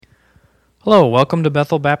Hello, welcome to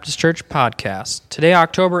Bethel Baptist Church Podcast. Today,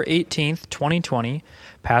 October 18th, 2020,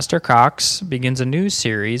 Pastor Cox begins a new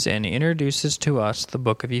series and introduces to us the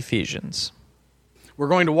book of Ephesians. We're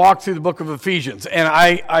going to walk through the book of Ephesians, and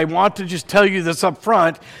I want to just tell you this up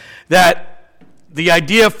front, that the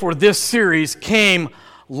idea for this series came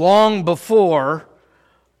long before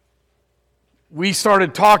we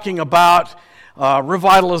started talking about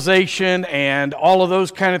revitalization and all of those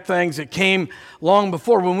kind of things. It came long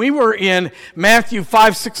before. When we were in Matthew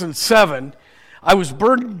 5, 6, and 7, I was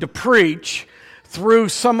burdened to preach through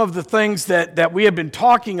some of the things that we had been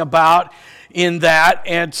talking about in that,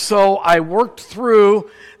 and so I worked through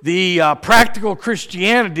the practical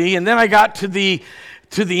Christianity, and then I got to the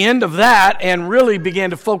end of that and really began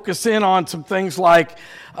to focus in on some things like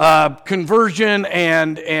conversion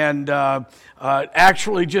and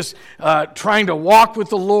actually just trying to walk with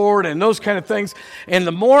the Lord and those kind of things. And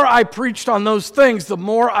the more I preached on those things, the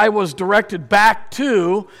more I was directed back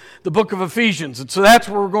to the book of Ephesians. And so that's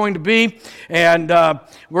where we're going to be. And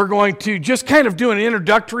we're going to just kind of do an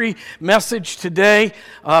introductory message today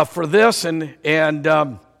for this. And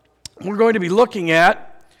we're going to be looking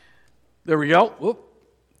at, there we go. Whoop.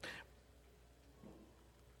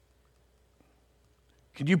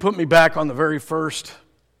 Could you put me back on the very first?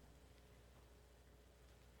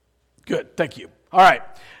 Good, thank you. All right,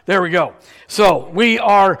 there we go. So we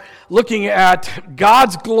are looking at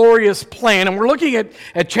God's glorious plan, and we're looking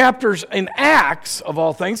at chapters in Acts, of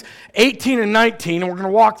all things, 18 and 19, and we're going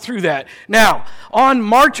to walk through that. Now, on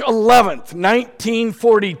March 11th,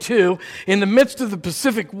 1942, in the midst of the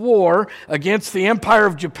Pacific War against the Empire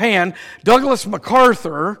of Japan, Douglas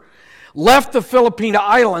MacArthur left the Philippine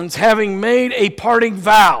Islands having made a parting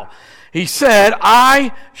vow. He said,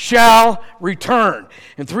 "I shall return."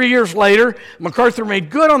 And 3 years later, MacArthur made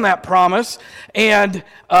good on that promise and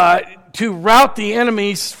to rout the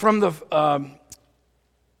enemies from the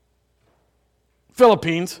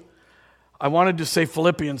Philippines. I wanted to say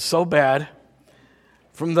Philippians so bad.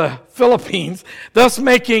 From the Philippines, thus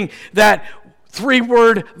making that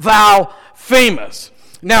three-word vow famous.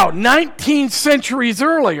 Now, 19 centuries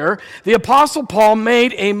earlier, the Apostle Paul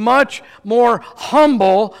made a much more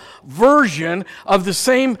humble version of the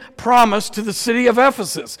same promise to the city of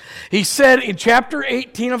Ephesus. He said in chapter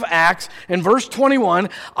 18 of Acts, in verse 21,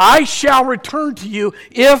 "I shall return to you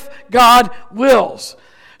if God wills."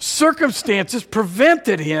 Circumstances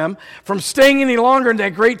prevented him from staying any longer in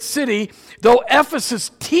that great city, though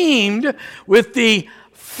Ephesus teemed with the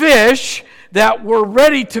fish that were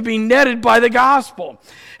ready to be netted by the gospel.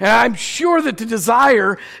 And I'm sure that the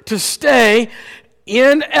desire to stay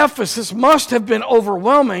in Ephesus must have been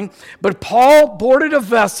overwhelming, but Paul boarded a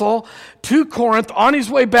vessel to Corinth on his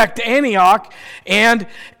way back to Antioch, and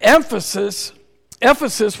Ephesus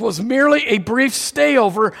was merely a brief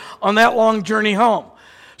stayover on that long journey home.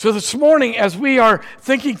 So this morning, as we are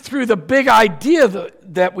thinking through the big idea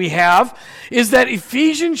that we have, is that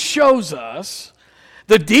Ephesians shows us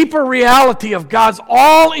the deeper reality of God's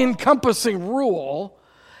all-encompassing rule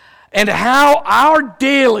and how our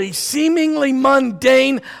daily, seemingly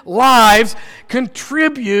mundane lives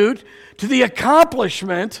contribute to the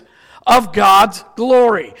accomplishment of God's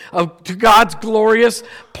glory, to God's glorious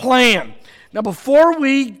plan. Now, before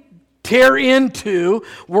we tear into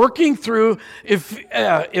working through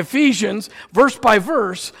Ephesians verse by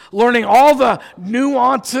verse, learning all the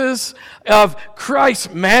nuances of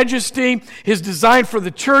Christ's majesty, his design for the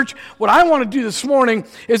church, what I want to do this morning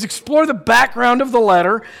is explore the background of the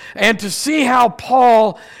letter and to see how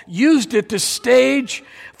Paul used it to stage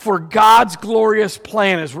for God's glorious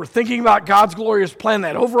plan. As we're thinking about God's glorious plan,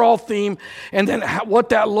 that overall theme, and then what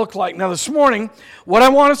that looked like. Now this morning, what I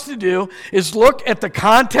want us to do is look at the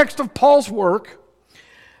context of Paul's work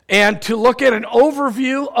and to look at an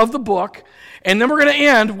overview of the book, and then we're going to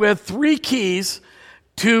end with three keys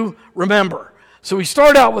to remember. So we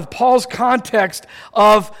start out with Paul's context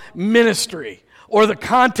of ministry, or the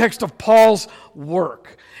context of Paul's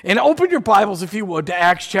work. And open your Bibles, if you would, to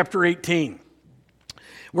Acts chapter 18.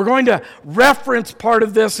 We're going to reference part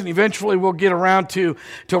of this, and eventually we'll get around to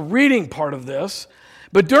reading part of this.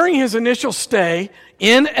 But during his initial stay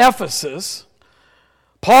in Ephesus,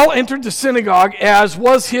 Paul entered the synagogue as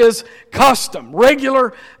was his custom,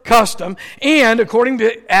 regular custom, and according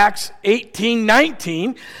to Acts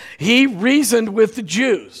 18:19, he reasoned with the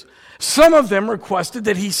Jews. Some of them requested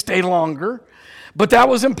that he stay longer, but that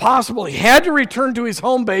was impossible. He had to return to his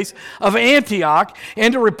home base of Antioch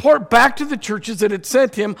and to report back to the churches that had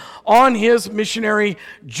sent him on his missionary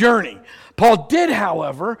journey. Paul did,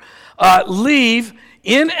 however, leave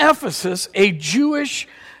in Ephesus a Jewish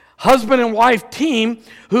husband and wife team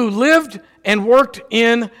who lived and worked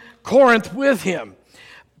in Corinth with him,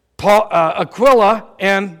 Aquila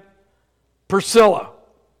and Priscilla.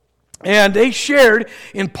 And they shared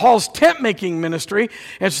in Paul's tent-making ministry,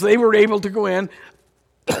 and so they were able to go in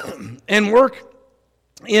and work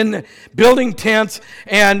in building tents,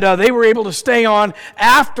 and they were able to stay on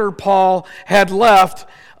after Paul had left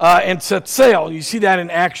and set sail. You see that in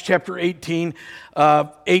Acts chapter 18,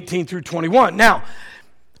 18 through 21. Now,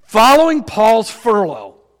 following Paul's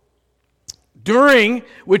furlough, during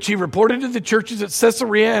which he reported to the churches at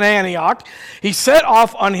Caesarea and Antioch, he set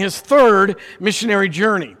off on his third missionary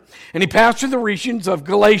journey. And he passed through the regions of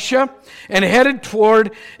Galatia and headed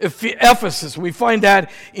toward Ephesus. We find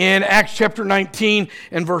that in Acts chapter 19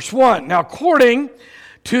 and verse 1. Now, according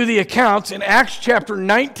to the accounts in Acts chapter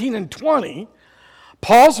 19 and 20,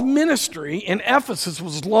 Paul's ministry in Ephesus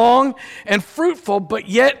was long and fruitful, but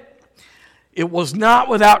yet it was not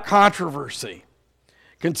without controversy.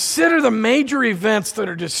 Consider the major events that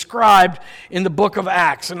are described in the book of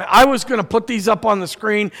Acts. And I was going to put these up on the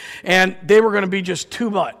screen, and they were going to be just too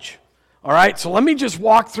much. All right, so let me just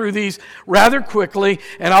walk through these rather quickly,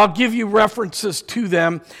 and I'll give you references to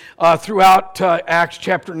them throughout Acts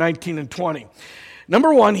chapter 19 and 20.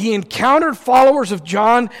 Number one, he encountered followers of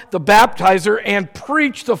John the Baptizer and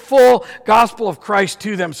preached the full gospel of Christ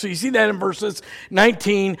to them. So you see that in verses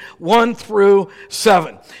 19, 1 through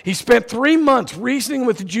 7. He spent 3 months reasoning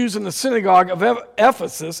with the Jews in the synagogue of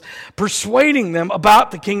Ephesus, persuading them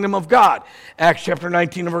about the kingdom of God. Acts chapter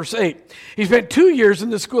 19 and verse 8. He spent 2 years in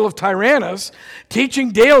the school of Tyrannus,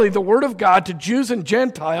 teaching daily the word of God to Jews and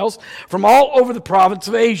Gentiles from all over the province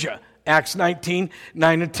of Asia. Acts 19,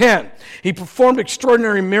 9 and 10. He performed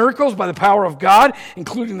extraordinary miracles by the power of God,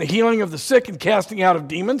 including the healing of the sick and casting out of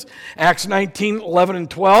demons. Acts 19, 11 and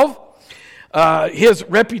 12. His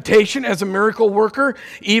reputation as a miracle worker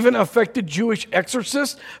even affected Jewish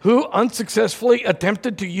exorcists who unsuccessfully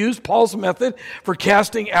attempted to use Paul's method for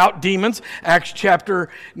casting out demons. Acts chapter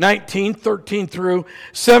 19, 13 through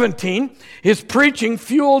 17. His preaching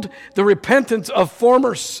fueled the repentance of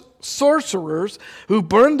former sorcerers who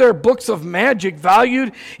burned their books of magic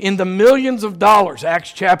valued in the millions of dollars.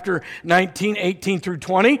 Acts chapter 19, 18 through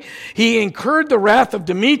 20. He incurred the wrath of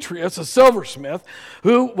Demetrius, a silversmith,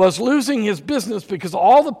 who was losing his business because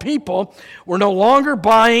all the people were no longer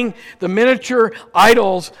buying the miniature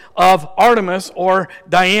idols of Artemis or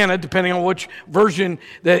Diana, depending on which version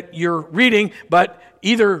that you're reading, but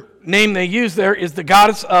either name they use there is the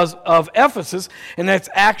goddess of Ephesus, and that's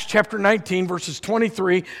Acts chapter 19, verses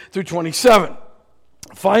 23 through 27.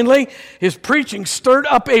 Finally, his preaching stirred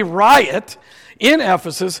up a riot in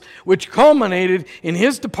Ephesus, which culminated in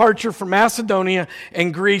his departure from Macedonia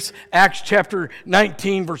and Greece, Acts chapter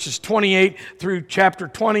 19, verses 28 through chapter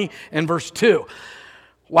 20 and verse 2.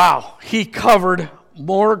 Wow, he covered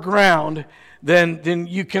more ground than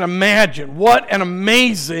you can imagine. What an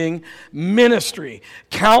amazing ministry.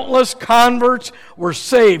 Countless converts were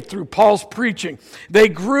saved through Paul's preaching. They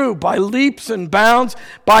grew by leaps and bounds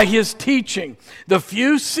by his teaching. The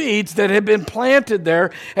few seeds that had been planted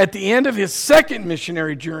there at the end of his second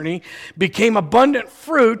missionary journey became abundant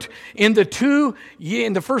fruit in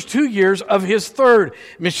the first 2 years of his third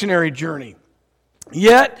missionary journey.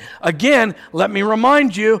 Yet, again, let me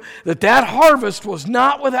remind you that harvest was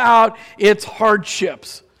not without its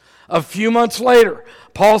hardships. A few months later,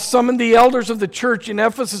 Paul summoned the elders of the church in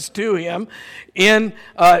Ephesus to him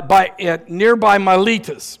nearby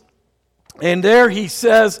Miletus. And there he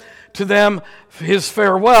says to them his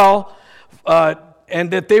farewell,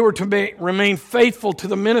 and that they were to remain faithful to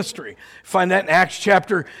the ministry. Find that in Acts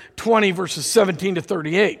chapter 20, verses 17 to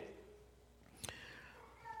 38.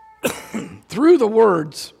 Through the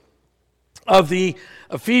words of the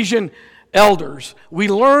Ephesian elders, we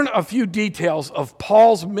learn a few details of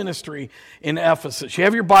Paul's ministry in Ephesus. You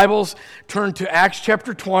have your Bibles, turn to Acts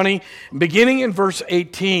chapter 20, beginning in verse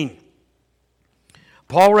 18.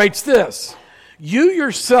 Paul writes this: "You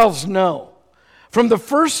yourselves know, from the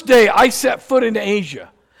first day I set foot in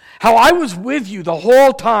Asia, how I was with you the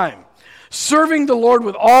whole time, serving the Lord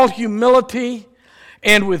with all humility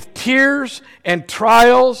and with tears and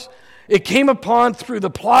trials. It came upon through the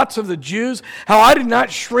plots of the Jews, how I did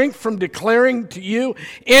not shrink from declaring to you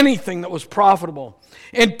anything that was profitable,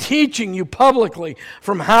 and teaching you publicly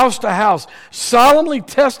from house to house, solemnly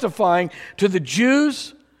testifying to the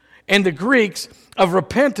Jews and the Greeks of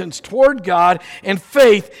repentance toward God and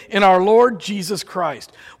faith in our Lord Jesus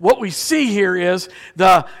Christ." What we see here is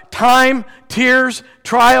the time, tears,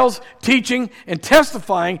 trials, teaching, and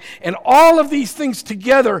testifying, and all of these things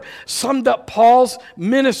together summed up Paul's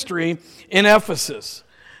ministry in Ephesus.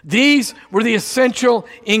 These were the essential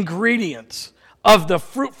ingredients of the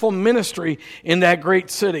fruitful ministry in that great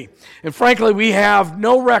city. And frankly, we have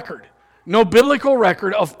no record, no biblical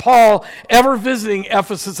record of Paul ever visiting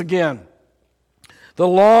Ephesus again. The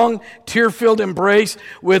long, tear-filled embrace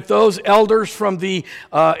with those elders from the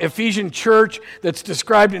Ephesian church that's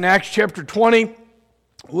described in Acts chapter 20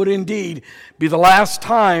 would indeed be the last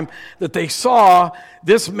time that they saw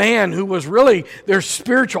this man who was really their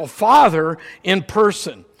spiritual father in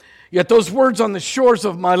person. Yet those words on the shores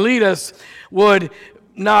of Miletus would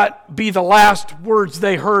not be the last words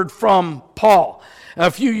they heard from Paul. A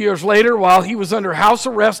few years later, while he was under house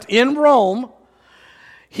arrest in Rome,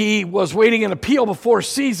 he was waiting an appeal before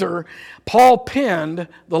Caesar, Paul penned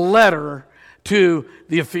the letter to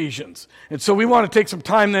the Ephesians. And so we want to take some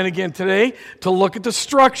time then again today to look at the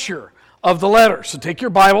structure of the letter. So take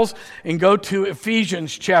your Bibles and go to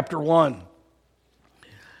Ephesians chapter 1.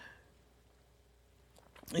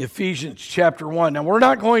 Ephesians chapter 1. Now we're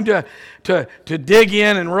not going to dig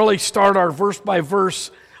in and really start our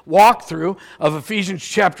verse-by-verse walkthrough of Ephesians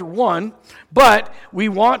chapter 1, but we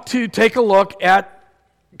want to take a look at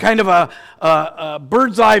kind of a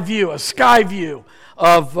bird's eye view, a sky view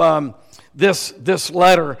of this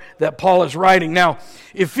letter that Paul is writing. Now,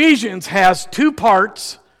 Ephesians has two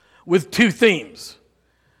parts with two themes.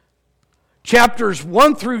 Chapters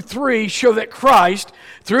 1 through 3 show that Christ,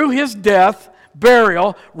 through his death,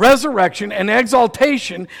 burial, resurrection, and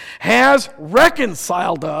exaltation, has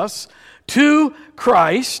reconciled us to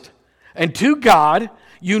Christ and to God,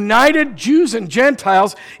 united Jews and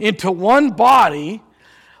Gentiles into one body,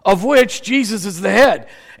 of which Jesus is the head.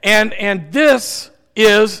 And this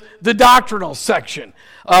is the doctrinal section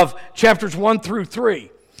of chapters 1 through 3.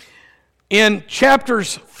 In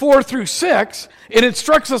chapters 4 through 6, it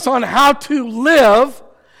instructs us on how to live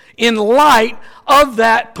in light of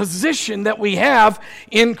that position that we have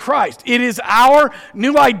in Christ. It is our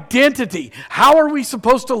new identity. How are we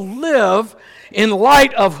supposed to live in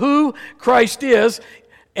light of who Christ is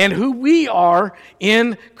and who we are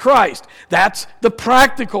in Christ? That's the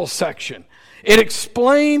practical section. It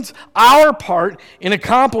explains our part in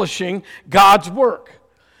accomplishing God's work.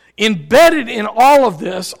 Embedded in all of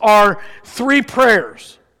this are three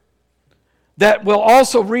prayers that will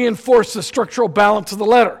also reinforce the structural balance of the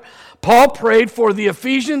letter. Paul prayed for the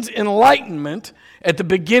Ephesians' enlightenment at the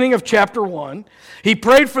beginning of chapter 1. He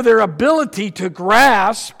prayed for their ability to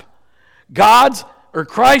grasp God's or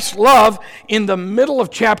Christ's love in the middle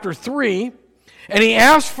of chapter 3. And he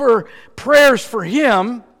asked for prayers for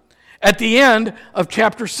him at the end of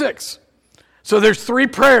chapter 6. So there's three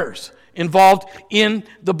prayers involved in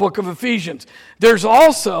the book of Ephesians. There's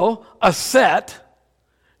also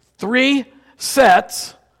three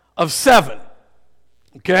sets of 7.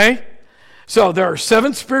 Okay? So there are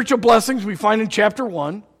 7 spiritual blessings we find in chapter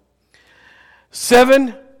 1.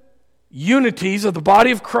 7 unities of the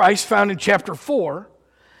body of Christ found in chapter 4.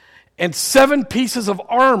 And 7 pieces of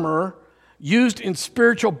armor used in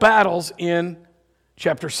spiritual battles in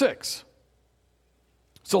chapter 6.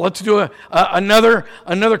 So let's do another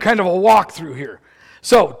kind of a walkthrough here.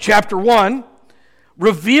 So chapter 1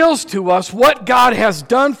 reveals to us what God has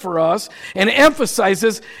done for us and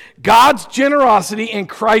emphasizes God's generosity and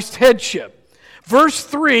Christ's headship. Verse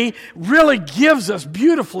 3 really gives us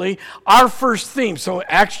beautifully our first theme. So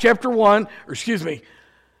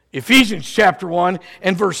Ephesians chapter 1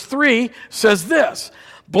 and verse 3 says this: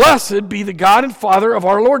 "Blessed be the God and Father of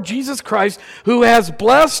our Lord Jesus Christ, who has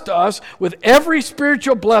blessed us with every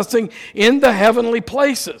spiritual blessing in the heavenly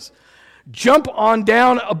places." Jump on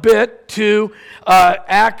down a bit to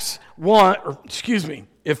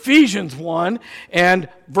Ephesians 1 and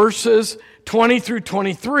verses 20 through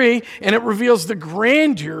 23, and it reveals the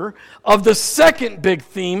grandeur of the second big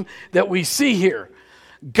theme that we see here.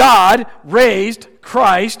 God raised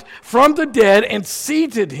Christ from the dead and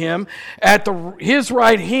seated him at his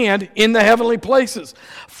right hand in the heavenly places,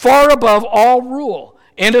 far above all rule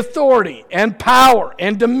and authority and power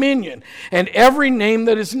and dominion and every name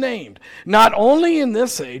that is named, not only in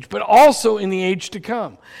this age, but also in the age to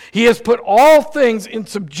come. He has put all things in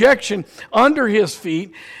subjection under his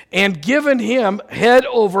feet and given him head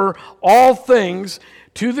over all things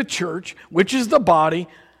to the church, which is the body,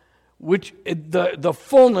 which the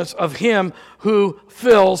fullness of him who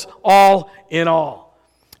fills all in all.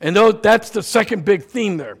 And that's the second big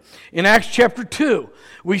theme there. In Acts chapter 2,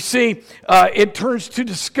 we see it turns to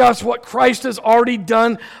discuss what Christ has already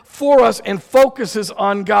done for us and focuses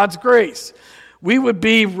on God's grace. We would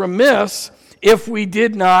be remiss if we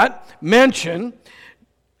did not mention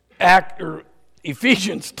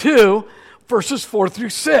Ephesians 2, verses 4 through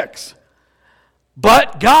 6.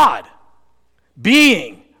 But God,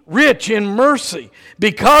 being rich in mercy,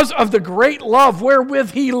 because of the great love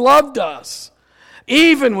wherewith he loved us,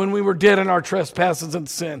 even when we were dead in our trespasses and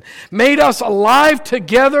sin, made us alive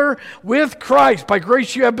together with Christ. By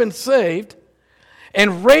grace you have been saved,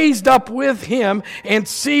 and raised up with him, and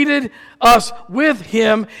seated us with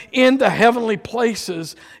him in the heavenly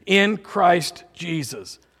places in Christ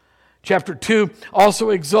Jesus. Chapter 2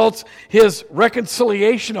 also exalts his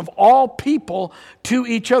reconciliation of all people to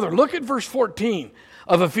each other. Look at verse 14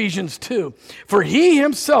 of Ephesians 2. For he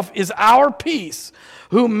himself is our peace,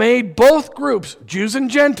 who made both groups, Jews and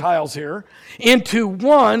Gentiles here, into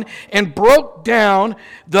one, and broke down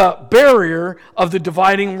the barrier of the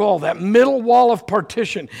dividing wall. That middle wall of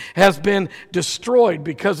partition has been destroyed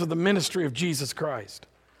because of the ministry of Jesus Christ.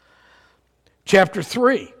 Chapter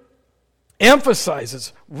 3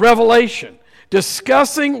 emphasizes revelation,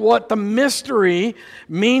 discussing what the mystery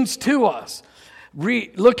means to us.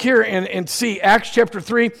 Look here and see Acts chapter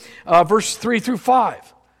 3, verse 3 through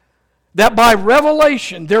 5. That by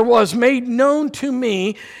revelation there was made known to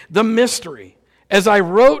me the mystery, as I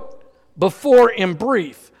wrote before in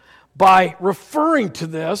brief. By referring to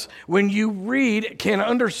this, when you read, can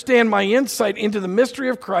understand my insight into the mystery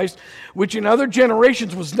of Christ, which in other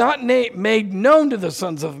generations was not made known to the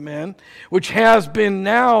sons of men, which has been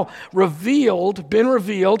now revealed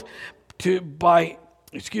to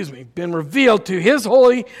his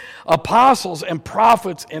holy apostles and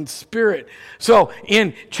prophets and spirit. So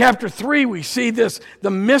in chapter 3, we see this, the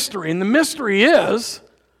mystery. And the mystery is,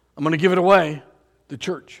 I'm going to give it away, the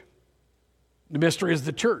church. The mystery is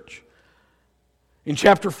the church. In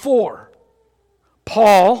chapter 4,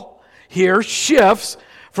 Paul here shifts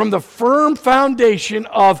from the firm foundation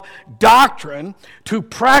of doctrine to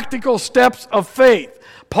practical steps of faith.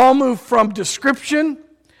 Paul moved from description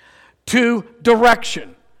to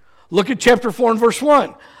direction. Look at chapter 4 and verse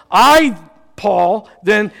 1. I, Paul,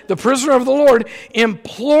 then the prisoner of the Lord,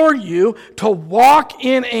 implore you to walk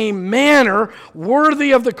in a manner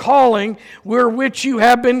worthy of the calling wherewith you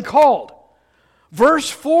have been called.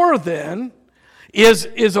 Verse 4 then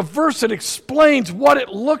is a verse that explains what it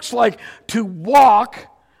looks like to walk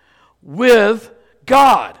with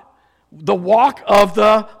God, the walk of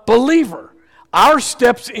the believer. Our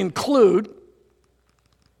steps include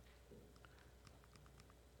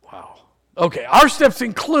our steps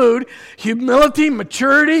include humility,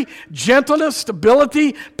 maturity, gentleness,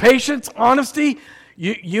 stability, patience, honesty,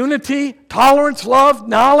 unity, tolerance, love,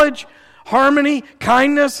 knowledge, harmony,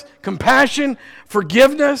 kindness, compassion,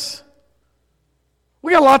 forgiveness.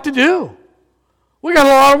 We got a lot to do. We got a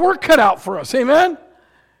lot of work cut out for us. Amen?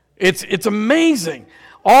 It's amazing.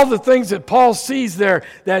 All the things that Paul sees there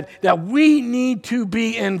that we need to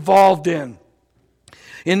be involved in.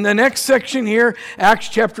 In the next section here, Acts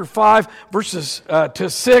chapter 5, verses to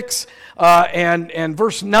 6 and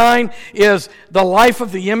verse 9 is the life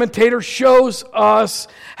of the imitator, shows us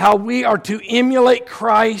how we are to emulate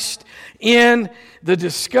Christ in the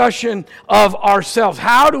discussion of ourselves.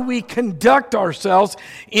 How do we conduct ourselves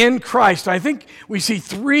in Christ? I think we see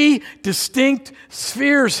three distinct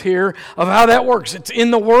spheres here of how that works. It's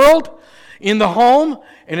in the world, in the home,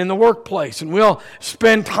 and in the workplace. And we'll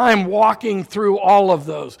spend time walking through all of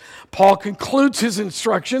those. Paul concludes his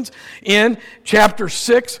instructions in chapter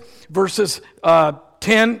 6, verses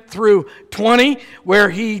 10 through 20, where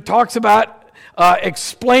he talks about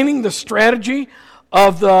explaining the strategy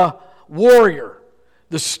of the warrior.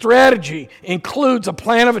 The strategy includes a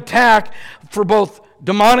plan of attack for both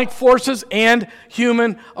demonic forces and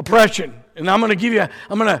human oppression. And I'm going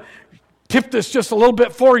to tip this just a little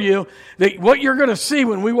bit for you, that what you're going to see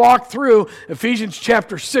when we walk through Ephesians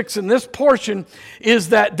chapter 6 in this portion is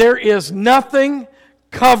that there is nothing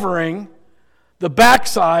covering the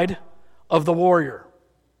backside of the warrior.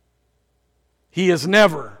 He is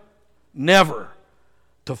never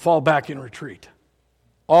to fall back in retreat.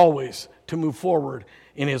 Always to move forward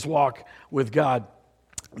in his walk with God.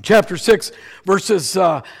 Chapter 6, verses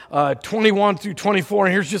 21 through 24,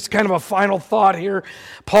 and here's just kind of a final thought here.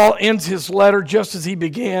 Paul ends his letter just as he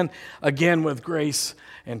began, again with grace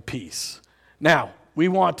and peace. Now, we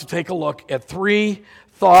want to take a look at three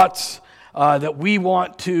thoughts that we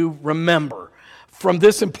want to remember from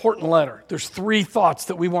this important letter. There's three thoughts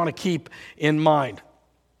that we want to keep in mind.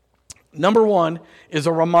 Number one is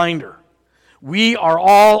a reminder. We are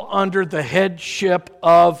all under the headship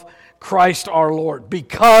of Christ our Lord.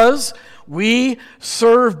 Because we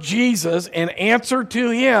serve Jesus and answer to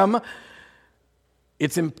him,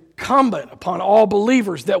 it's incumbent upon all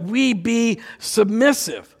believers that we be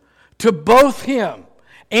submissive to both him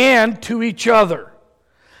and to each other.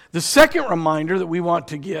 The second reminder that we want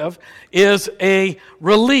to give is a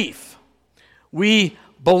relief. We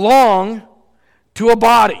belong to a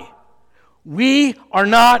body. We are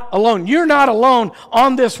not alone. You're not alone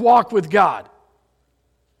on this walk with God.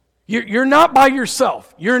 You're not by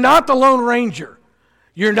yourself. You're not the Lone Ranger.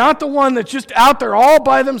 You're not the one that's just out there all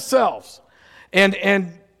by themselves.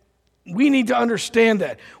 And we need to understand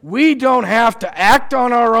that. We don't have to act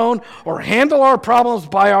on our own or handle our problems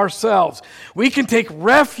by ourselves. We can take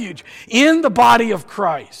refuge in the body of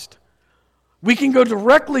Christ. We can go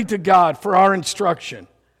directly to God for our instruction.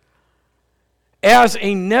 As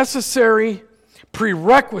a necessary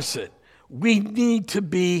prerequisite, we need to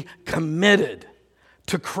be committed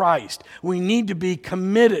to Christ. We need to be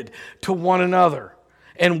committed to one another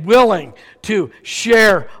and willing to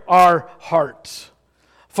share our hearts.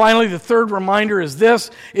 Finally, the third reminder is this.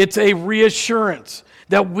 It's a reassurance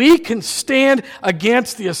that we can stand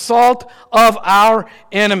against the assault of our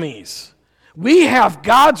enemies. We have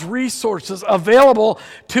God's resources available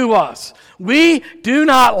to us. We do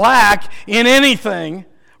not lack in anything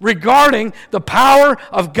regarding the power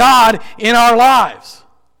of God in our lives.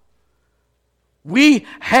 We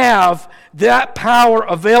have that power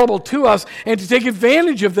available to us, and to take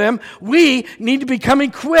advantage of them, we need to become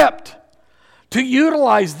equipped to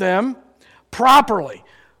utilize them properly.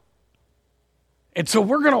 And so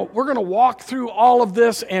we're going to walk through all of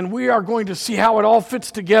this, and we are going to see how it all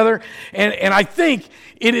fits together. And I think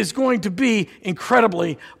it is going to be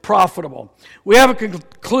incredibly profitable. We have a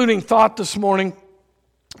concluding thought this morning.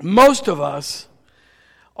 Most of us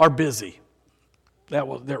are busy. There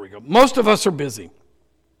we go. Most of us are busy.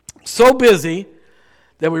 So busy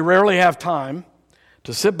that we rarely have time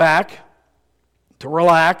to sit back, to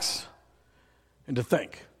relax, and to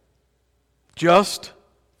think. Just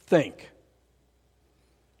think.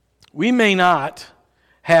 We may not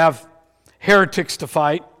have heretics to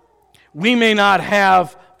fight. We may not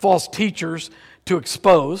have false teachers to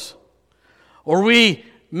expose. Or we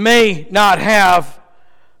may not have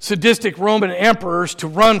sadistic Roman emperors to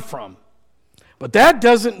run from. But that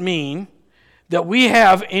doesn't mean that we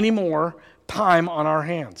have any more time on our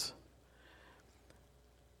hands.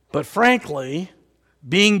 But frankly,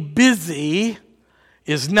 being busy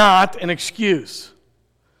is not an excuse.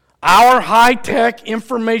 Our high-tech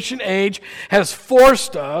information age has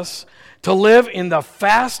forced us to live in the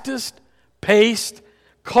fastest-paced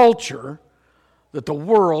culture that the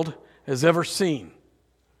world has ever seen.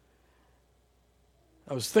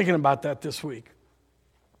 I was thinking about that this week.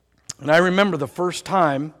 And I remember the first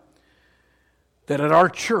time that at our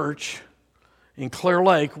church in Clear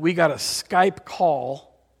Lake, we got a Skype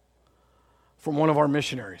call from one of our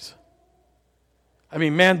missionaries. I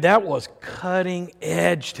mean, man, that was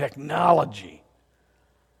cutting-edge technology.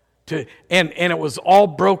 And it was all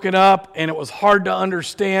broken up, and it was hard to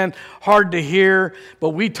understand, hard to hear.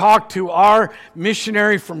 But we talked to our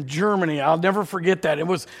missionary from Germany. I'll never forget that. It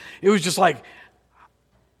was just like,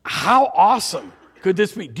 how awesome could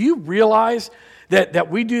this be? Do you realize that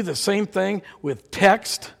we do the same thing with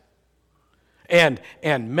text and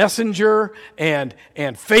Messenger and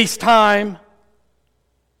FaceTime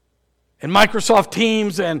and Microsoft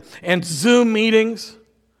Teams and Zoom meetings?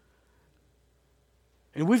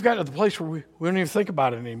 And we've gotten to the place where we don't even think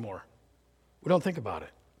about it anymore. We don't think about it.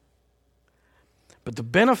 But the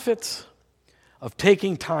benefits of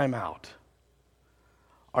taking time out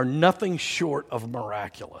are nothing short of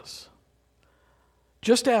miraculous.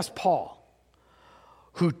 Just ask Paul,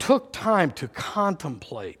 who took time to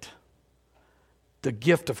contemplate the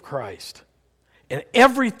gift of Christ and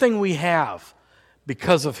everything we have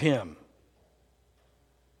because of him.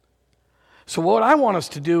 So what I want us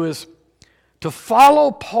to do is to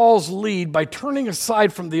follow Paul's lead by turning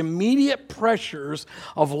aside from the immediate pressures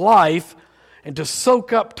of life and to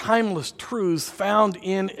soak up timeless truths found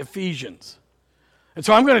in Ephesians. And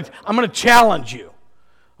so I'm going to challenge you.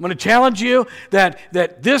 I'm going to challenge you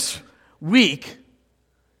that this week,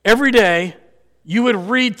 every day, you would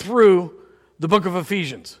read through the book of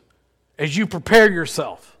Ephesians as you prepare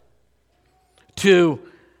yourself to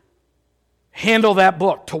handle that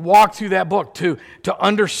book, to walk through that book, to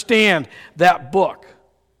understand that book.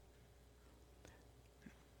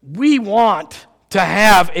 We want to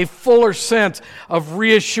have a fuller sense of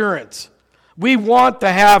reassurance. We want to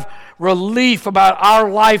have relief about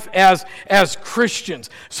our life as Christians.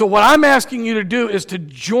 So what I'm asking you to do is to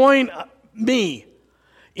join me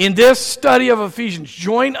in this study of Ephesians.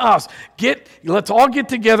 Join us. Let's all get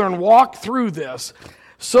together and walk through this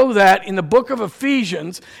so that in the book of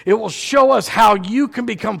Ephesians, it will show us how you can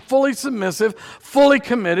become fully submissive, fully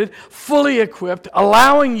committed, fully equipped,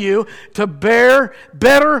 allowing you to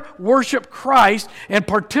better worship Christ and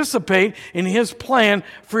participate in his plan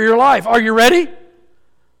for your life. Are you ready?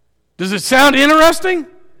 Does it sound interesting?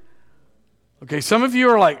 Okay, some of you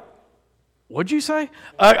are like, what'd you say?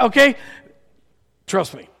 Okay,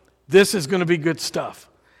 trust me, this is going to be good stuff.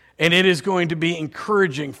 And it is going to be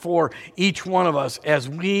encouraging for each one of us as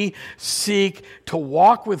we seek to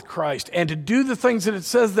walk with Christ and to do the things that it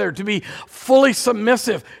says there, to be fully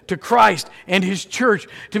submissive to Christ and His church,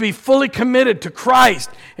 to be fully committed to Christ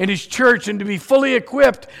and His church, and to be fully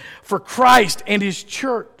equipped for Christ and His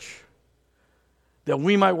church, that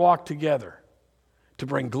we might walk together to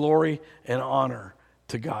bring glory and honor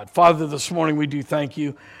to God. Father, this morning we do thank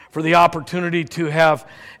you for the opportunity to have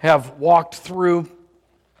walked through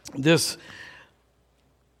this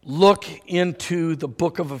look into the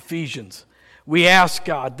book of Ephesians. We ask,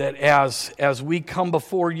 God, that as we come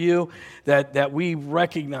before you, that we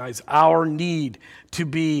recognize our need to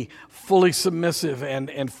be fully submissive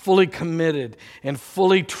and fully committed and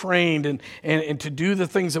fully trained and to do the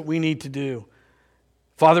things that we need to do.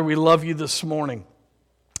 Father, we love you this morning,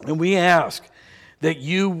 and we ask that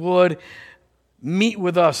you would meet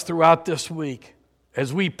with us throughout this week.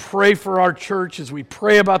 As we pray for our church, as we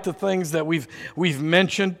pray about the things that we've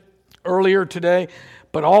mentioned earlier today,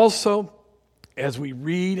 but also as we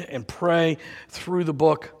read and pray through the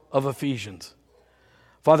book of Ephesians.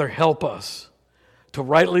 Father, help us to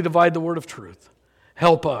rightly divide the word of truth.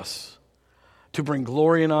 Help us to bring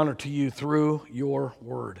glory and honor to you through your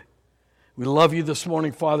word. We love you this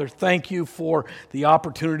morning, Father. Thank you for the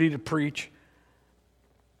opportunity to preach.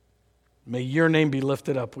 May your name be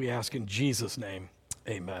lifted up, we ask in Jesus' name.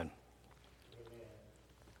 Amen.